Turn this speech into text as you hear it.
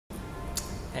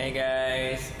Hey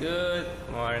guys, good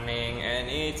morning,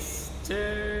 and it's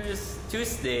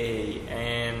Tuesday,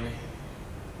 and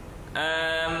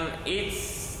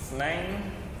it's 9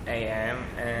 a.m.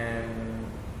 and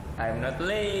I'm not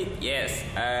late. Yes,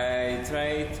 I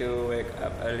tried to wake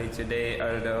up early today,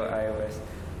 although I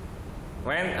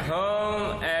went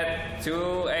home at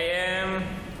 2 a.m.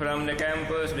 from the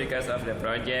campus because of the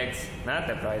projects.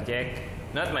 Not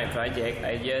my project.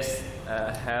 I just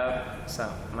help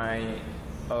my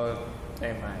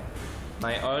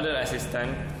older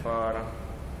assistant for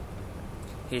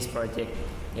his project.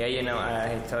 Yeah,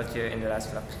 I told you in the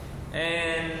last vlog.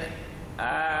 And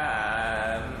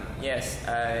yes,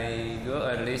 I go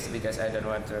early because I don't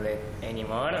want to late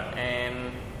anymore.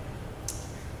 And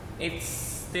it's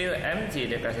still empty.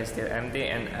 The class is still empty,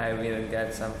 and I will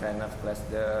get some kind of class,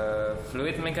 the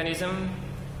fluid mechanism.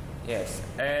 Yes,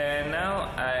 and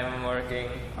now I'm working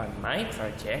on my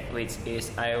project, which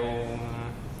is I will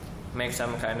make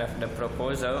some kind of the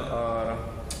proposal or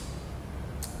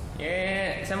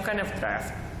some kind of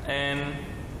draft, and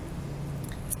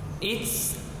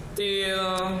it's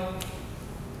still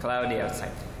cloudy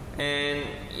outside, and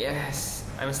yes,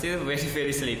 I'm still very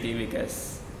very sleepy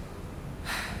because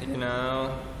and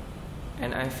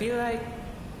I feel like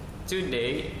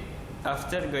today,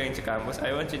 after going to campus,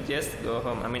 I want to just go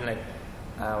home. I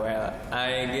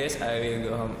guess I will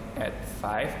go home at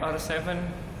 5 or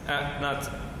 7, not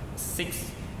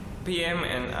 6 p.m.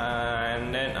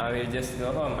 and then I will just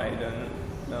go home. I don't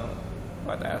know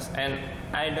what else, and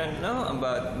I don't know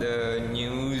about the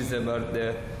news about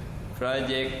the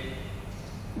project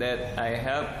that I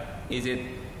help. Is it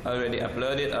already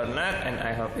uploaded or not? And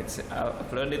I hope it's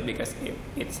uploaded, because if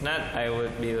it's not, I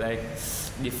would be like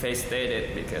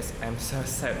devastated because I'm so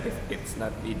sad if it's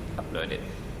not been uploaded.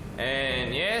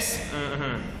 And yes,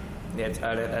 that's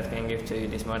all that I can give to you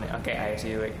this morning. Okay, I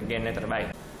see you again later.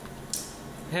 Bye.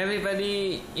 Hey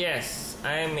everybody, yes,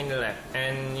 I'm in the lab,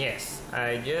 and yes,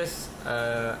 I just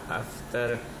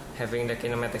after having the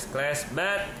kinematics class,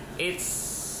 but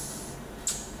it's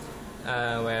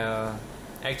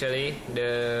actually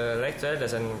the lecturer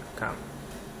doesn't come,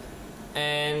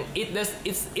 and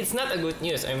it's not a good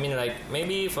news.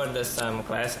 Maybe for the some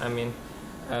class,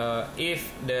 if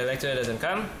the lecturer doesn't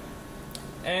come,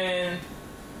 and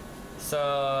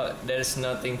so there's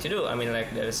nothing to do.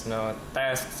 There's no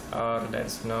tasks or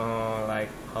there's no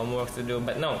homework to do.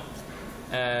 But no,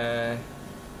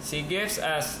 she gives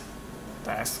us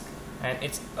task, and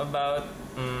it's about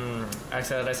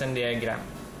acceleration diagram.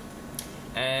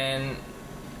 And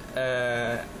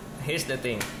here's the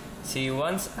thing, she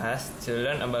wants us to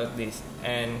learn about this,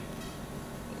 and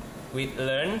with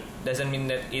learn doesn't mean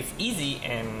that it's easy.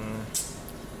 And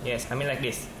yes, like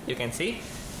this, you can see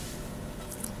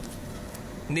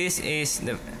this is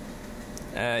the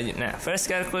first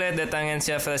calculate the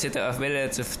tangential velocity of B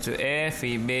relative to A,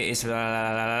 VB is blah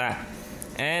blah blah blah,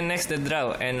 and next the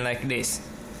draw, and like this,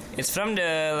 it's from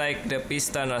the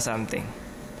piston or something.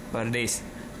 For this,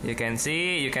 you can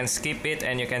see, you can skip it,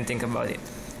 and you can think about it,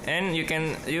 and you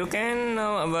can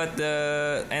know about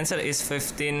the answer is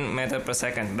 15 meter per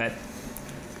second.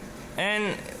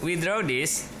 And we draw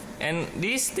this, and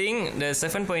this thing, the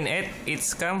 7.8,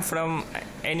 it's come from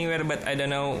anywhere, but I don't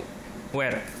know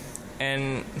where.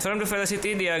 And from the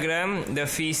velocity diagram, the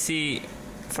VC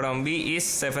from B is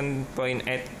 7.8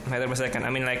 meter per second.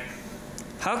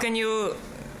 How can you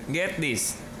get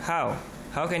this? How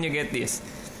can you get this?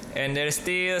 And there's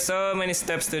still so many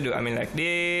steps to do. Like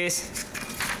this,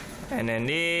 and then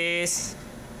this,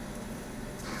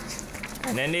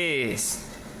 and then this.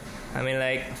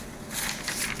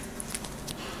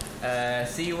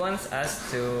 She wants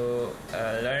us to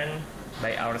learn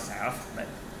by ourselves, but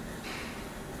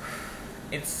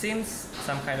it seems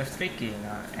some kind of tricky,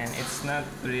 and it's not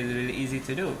really really easy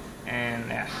to do. And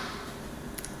yeah,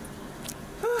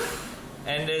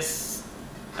 and this,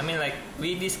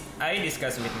 I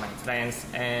discussed with my friends,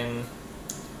 and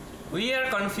we are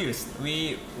confused.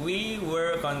 We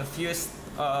were confused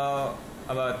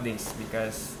about this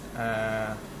because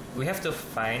we have to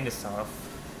find the solve.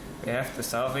 We have to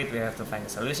solve it. We have to find a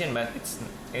solution, but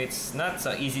it's not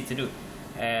so easy to do.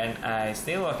 And I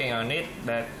still working on it,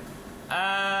 but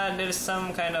there's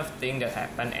some kind of thing that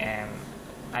happened, and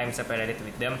I'm separated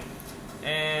with them,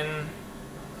 and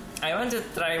I want to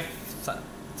try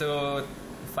to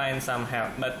find some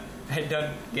help, but I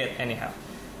don't get any help.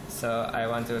 So I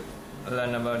want to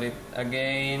learn about it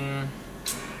again,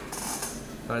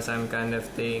 because I'm kind of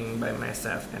thing by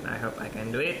myself, and I hope I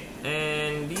can do it.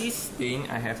 And this thing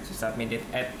I have to submit it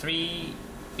at 3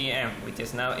 p.m. which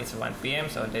is now it's 1 p.m.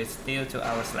 so there's still 2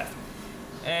 hours left.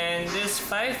 And there's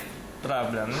 5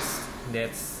 problems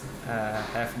that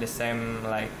have the same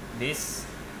like this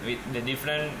with the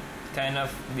different kind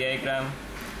of diagram,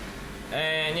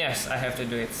 and yes, I have to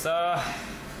do it. So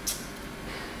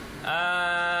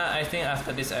I think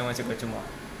after this I want to go to mall.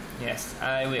 Yes,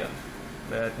 I will,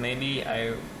 but maybe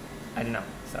I don't know.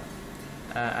 So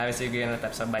I will see you again later.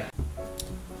 So bye.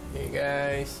 Hey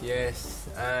guys, yes,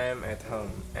 I'm at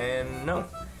home, and no,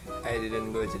 I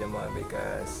didn't go to the mall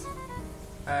because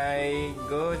I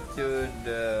go to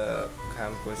the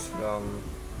campus from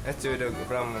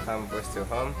campus to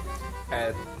home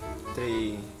at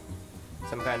 3,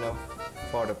 some kind of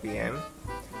 4 p.m.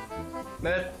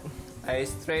 But I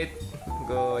straight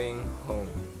going home,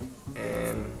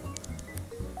 and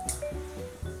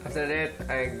after that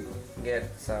I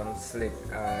get some sleep,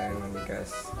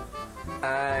 because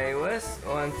I was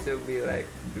want to be like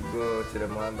to go to the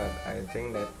mall, but I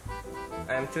think that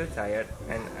I'm too tired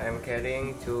and I'm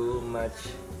carrying too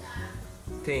much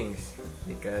things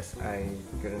because I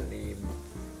currently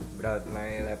brought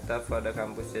my laptop for the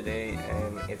campus today,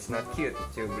 and it's not cute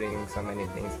to bring so many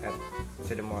things up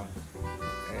to the mall.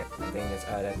 And I think that's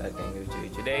all that I can do to you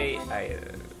today. I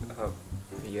hope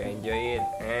you enjoy it,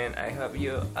 and I hope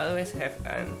you always have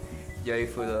an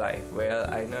joyful life. Well,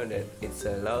 I know that it's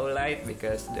a low light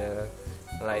because the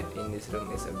light in this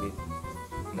room is a bit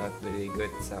not very good,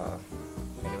 so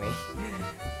anyway.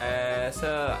 So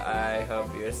I hope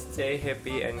you stay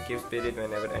happy and keep spirit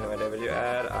whenever and whatever you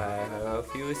are. I love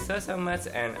you so much,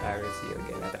 and I will see you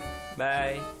again later.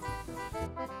 Bye.